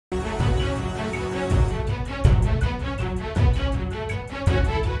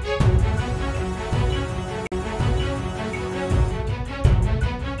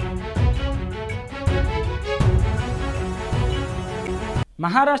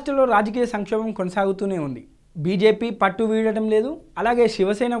మహారాష్ట్రలో రాజకీయ సంక్షోభం కొనసాగుతూనే ఉంది. బీజేపీ పట్టు వీడటం లేదు, అలాగే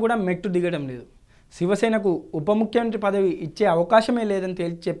శివసేన కూడా మెట్టు దిగడం లేదు. శివసేనకు ఉప ముఖ్యమంత్రి పదవి ఇచ్చే అవకాశమే లేదని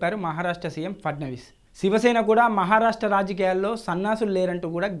తేల్చి చెప్పారు మహారాష్ట్ర సీఎం ఫడ్నవీస్. శివసేన కూడా మహారాష్ట్ర రాజకీయాల్లో సన్నాసులు లేరంటూ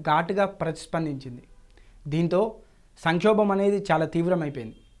కూడా ఘాటుగా ప్రతిస్పందించింది. దీంతో సంక్షోభం అనేది చాలా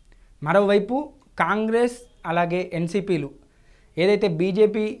తీవ్రమైపోయింది. మరోవైపు కాంగ్రెస్ అలాగే ఎన్సీపీలు ఏదైతే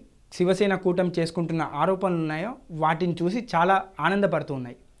బీజేపీ శివసేన కూటమి చేసుకుంటున్న ఆరోపణలు ఉన్నాయో వాటిని చూసి చాలా ఆనందపడుతూ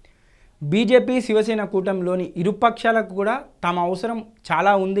ఉన్నాయి. బీజేపీ శివసేన కూటమిలోని ఇరుపక్షాలకు కూడా తమ అవసరం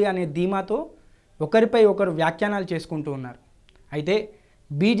చాలా ఉంది అనే ధీమాతో ఒకరిపై ఒకరు వ్యాఖ్యానాలు చేసుకుంటూ ఉన్నారు. అయితే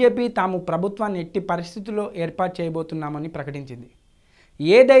బీజేపీ తాము ప్రభుత్వాన్ని ఎట్టి పరిస్థితుల్లో ఏర్పాటు చేయబోతున్నామని ప్రకటించింది.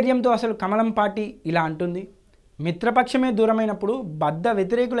 ఏ ధైర్యంతో అసలు కమలం పార్టీ ఇలా అంటుంది? మిత్రపక్షమే దూరమైనప్పుడు బద్ధ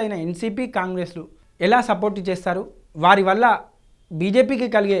వ్యతిరేకులైన ఎన్సీపీ కాంగ్రెస్లు ఎలా సపోర్ట్ చేస్తారు? వారి వల్ల బీజేపీకి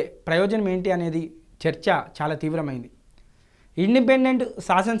కలిగే ప్రయోజనం ఏంటి అనేది చర్చ చాలా తీవ్రమైంది. ఇండిపెండెంట్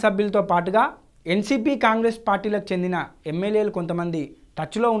శాసనసభ్యులతో పాటుగా ఎన్సీపీ కాంగ్రెస్ పార్టీలకు చెందిన ఎమ్మెల్యేలు కొంతమంది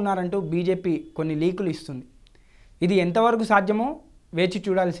టచ్లో ఉన్నారంటూ బీజేపీ కొన్ని లీకులు ఇస్తుంది. ఇది ఎంతవరకు సాధ్యమో వేచి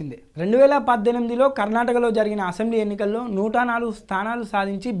చూడాల్సిందే. 2018లో కర్ణాటకలో జరిగిన అసెంబ్లీ ఎన్నికల్లో 104 స్థానాలు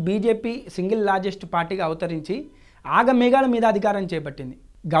సాధించి బీజేపీ సింగిల్ లార్జెస్ట్ పార్టీగా అవతరించి ఆగమేఘాల మీద అధికారం చేపట్టింది.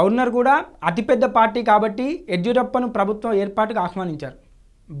 గవర్నర్ కూడా అతిపెద్ద పార్టీ కాబట్టి యడ్యూరప్పను ప్రభుత్వం ఏర్పాటుకు ఆహ్వానించారు.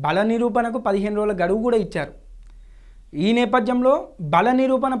 బల నిరూపణకు 15 రోజుల గడువు కూడా ఇచ్చారు. ఈ నేపథ్యంలో బల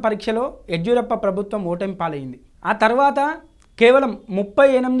నిరూపణ పరీక్షలో యడ్యూరప్ప ప్రభుత్వం ఓటమి పాలైంది. ఆ తర్వాత కేవలం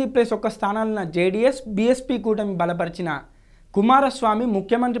 38+1 స్థానాలున్న జేడీఎస్ బీఎస్పీ కూటమి బలపరిచిన కుమారస్వామి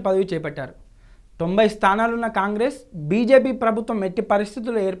ముఖ్యమంత్రి పదవి చేపట్టారు. 90 స్థానాలున్న కాంగ్రెస్ బీజేపీ ప్రభుత్వం ఎట్టి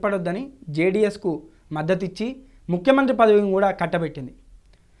పరిస్థితుల్లో ఏర్పడొద్దని జేడీఎస్కు మద్దతిచ్చి ముఖ్యమంత్రి పదవిని కూడా కట్టబెట్టింది.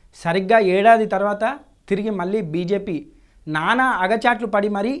 సరిగ్గా ఏడాది తర్వాత తిరిగి మళ్ళీ బీజేపీ నానా అగచాట్లు పడి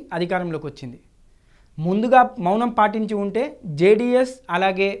మరీ అధికారంలోకి వచ్చింది. ముందుగా మౌనం పాటించి ఉంటే జేడీఎస్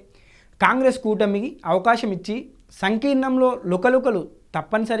అలాగే కాంగ్రెస్ కూటమికి అవకాశం ఇచ్చి సంకీర్ణంలో లుకలుకలు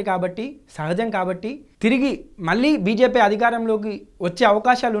తప్పనిసరి కాబట్టి సహజం కాబట్టి తిరిగి మళ్ళీ బీజేపీ అధికారంలోకి వచ్చే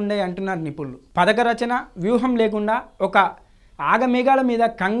అవకాశాలు ఉన్నాయి అంటున్నారు నిపుణులు. పథక రచన వ్యూహం లేకుండా ఒక ఆగమేఘాల మీద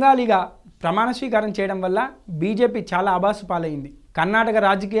కంగాలిగా ప్రమాణ స్వీకారం చేయడం వల్ల బీజేపీ చాలా ఆభాసు పాలైంది. కర్ణాటక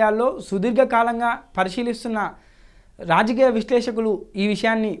రాజకీయాల్లో సుదీర్ఘకాలంగా పరిశీలిస్తున్న రాజకీయ విశ్లేషకులు ఈ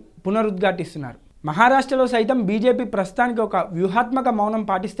విషయాన్ని పునరుద్ఘాటిస్తున్నారు. మహారాష్ట్రలో సైతం బీజేపీ ప్రస్తుతానికి ఒక వ్యూహాత్మక మౌనం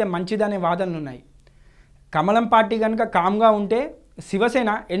పాటిస్తే మంచిదనే వాదనలున్నాయి. కమలం పార్టీ కనుక కామ్గా ఉంటే శివసేన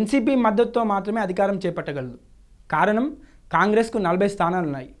ఎన్సీపీ మద్దతుతో మాత్రమే అధికారం చేపట్టగలదు. కారణం కాంగ్రెస్కు 40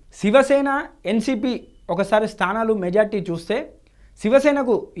 స్థానాలున్నాయి. శివసేన ఎన్సీపీ ఒకసారి స్థానాలు మెజార్టీ చూస్తే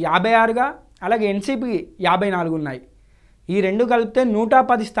శివసేనకు 56గా అలాగే ఎన్సీపీకి 54 ఉన్నాయి. ఈ రెండు కలిపితే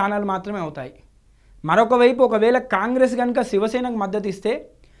 110 స్థానాలు మాత్రమే అవుతాయి. మరొక వైపు ఒకవేళ కాంగ్రెస్ కనుక శివసేనకు మద్దతు ఇస్తే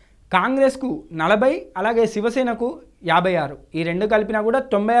కాంగ్రెస్కు 40 అలాగే శివసేనకు 56, ఈ రెండు కలిపినా కూడా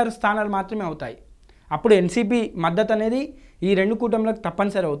 96 స్థానాలు మాత్రమే అవుతాయి. అప్పుడు ఎన్సీపీ మద్దతు అనేది ఈ రెండు కూటమిలకు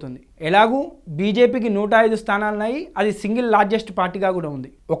తప్పనిసరి అవుతుంది. ఎలాగూ బీజేపీకి 105 స్థానాలున్నాయి, అది సింగిల్ లార్జెస్ట్ పార్టీగా కూడా ఉంది.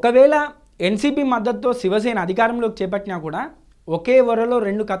 ఒకవేళ ఎన్సీపీ మద్దతుతో శివసేన అధికారంలోకి చేపట్టినా కూడా ఒకే వరలో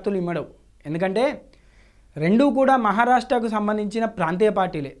 2 కత్తులు ఇమ్మడవు. ఎందుకంటే రెండూ కూడా మహారాష్ట్రకు సంబంధించిన ప్రాంతీయ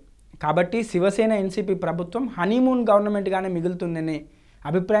పార్టీలే కాబట్టి శివసేన ఎన్సీపీ ప్రభుత్వం హనీమూన్ గవర్నమెంట్గానే మిగులుతుందనే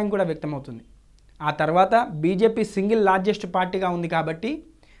అభిప్రాయం కూడా వ్యక్తమవుతుంది. ఆ తర్వాత బీజేపీ సింగిల్ లార్జెస్ట్ పార్టీగా ఉంది కాబట్టి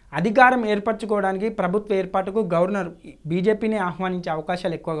అధికారం ఏర్పరచుకోవడానికి ప్రభుత్వ ఏర్పాటుకు గవర్నర్ బీజేపీని ఆహ్వానించే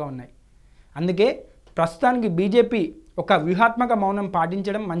అవకాశాలు ఎక్కువగా ఉన్నాయి. అందుకే ప్రస్తుతానికి బీజేపీ ఒక వ్యూహాత్మక మౌనం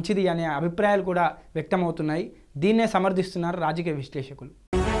పాటించడం మంచిది అనే అభిప్రాయాలు కూడా వ్యక్తమవుతున్నాయి. దీన్నే సమర్థిస్తున్నారు రాజకీయ విశ్లేషకులు.